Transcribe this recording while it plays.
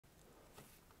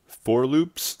For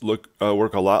loops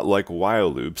work a lot like while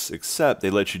loops, except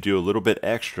they let you do a little bit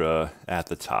extra at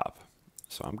the top.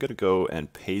 So I'm going to go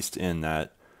and paste in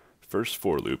that first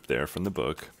for loop there from the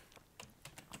book.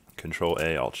 Control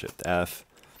A, Alt Shift F.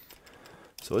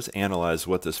 So let's analyze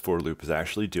what this for loop is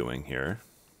actually doing here.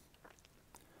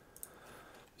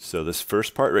 So this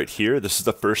first part right here, this is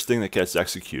the first thing that gets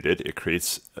executed. It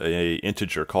creates an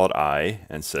integer called I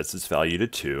and sets its value to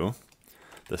 2.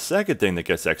 The second thing that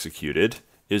gets executed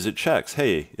is it checks,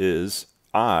 hey, is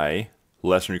I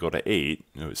less than or equal to 8?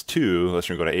 It was 2 less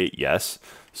than or equal to 8, yes.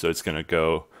 So it's going to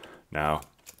go, now,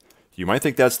 you might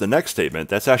think that's the next statement.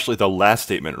 That's actually the last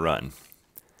statement run.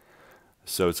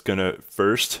 So it's going to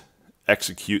first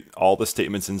execute all the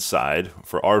statements inside.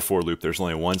 For our for loop, there's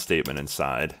only one statement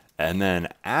inside. And then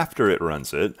after it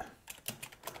runs it,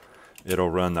 it'll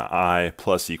run the I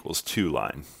plus equals 2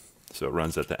 line. So it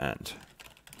runs at the end.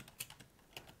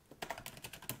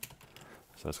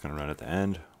 So that's going to run at the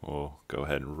end. We'll go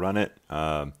ahead and run it.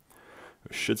 It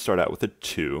should start out with a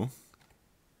 2.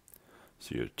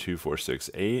 So you have 2, 4, 6,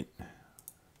 8.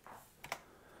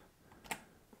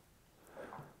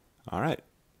 All right.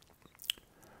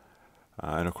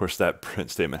 And of course, that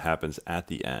print statement happens at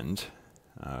the end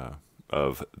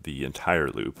of the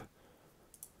entire loop.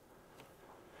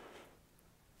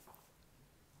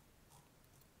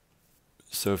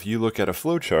 So if you look at a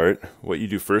flowchart, what you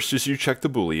do first is you check the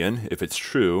Boolean. If it's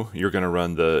true, you're going to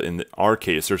run in our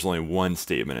case, there's only one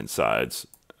statement inside,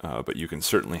 but you can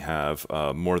certainly have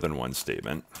more than one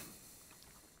statement.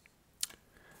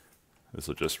 This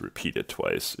will just repeat it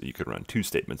twice. You could run 2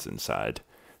 statements inside.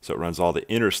 So it runs all the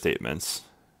inner statements,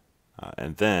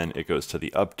 and then it goes to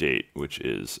the update, which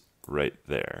is right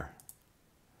there.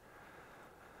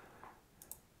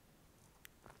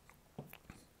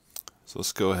 So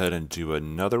let's go ahead and do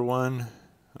another one.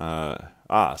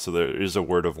 So there is a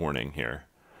word of warning here.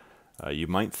 You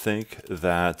might think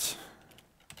that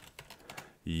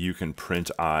you can print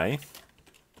I.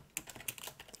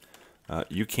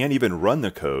 You can't even run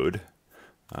the code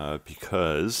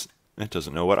because it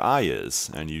doesn't know what I is.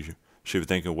 And you should be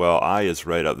thinking, well, I is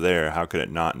right up there. How could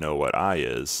it not know what I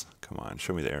is? Come on,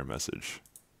 show me the error message.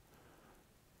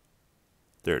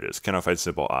 There it is, cannot find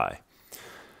simple I.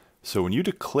 So when you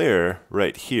declare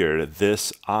right here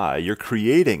this I, you're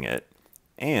creating it,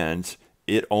 and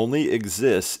it only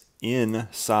exists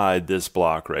inside this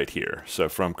block right here. So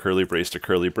from curly brace to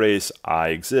curly brace, I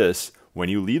exists. When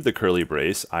you leave the curly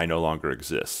brace, I no longer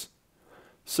exists.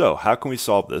 So how can we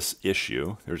solve this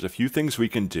issue? There's a few things we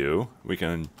can do. We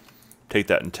can take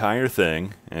that entire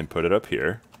thing and put it up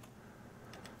here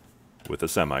with a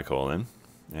semicolon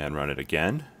and run it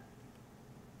again.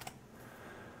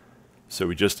 So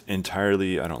we just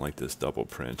entirely, I don't like this double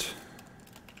print.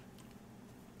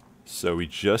 So we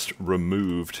just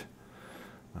removed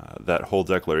that whole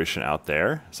declaration out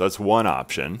there. So that's one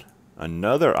option.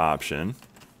 Another option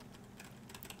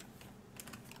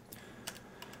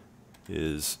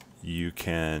is you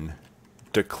can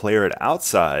declare it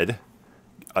outside,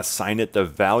 assign it the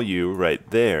value right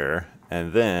there,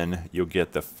 and then you'll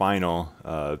get the final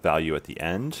value at the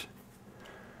end.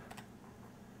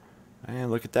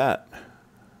 And look at that.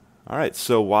 All right,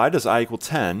 so why does I equal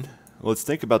 10? Well, let's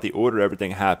think about the order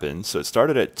everything happened. So it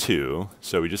started at 2.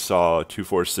 So we just saw 2,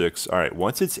 4, 6. All right,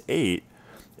 once it's 8,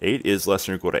 8 is less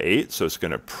than or equal to 8. So it's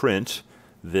going to print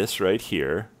this right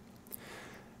here.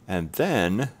 And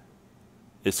then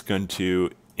it's going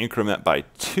to increment by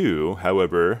 2.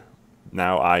 However,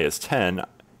 now I is 10.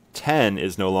 10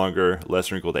 is no longer less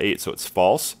than or equal to 8, so it's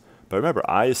false. But remember,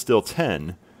 I is still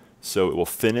 10. So it will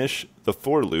finish the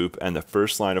for loop, and the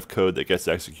first line of code that gets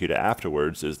executed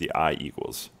afterwards is the I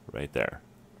equals right there.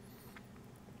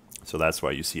 So that's why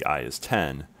you see I is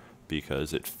 10,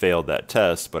 because it failed that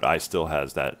test, but I still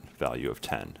has that value of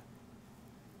 10.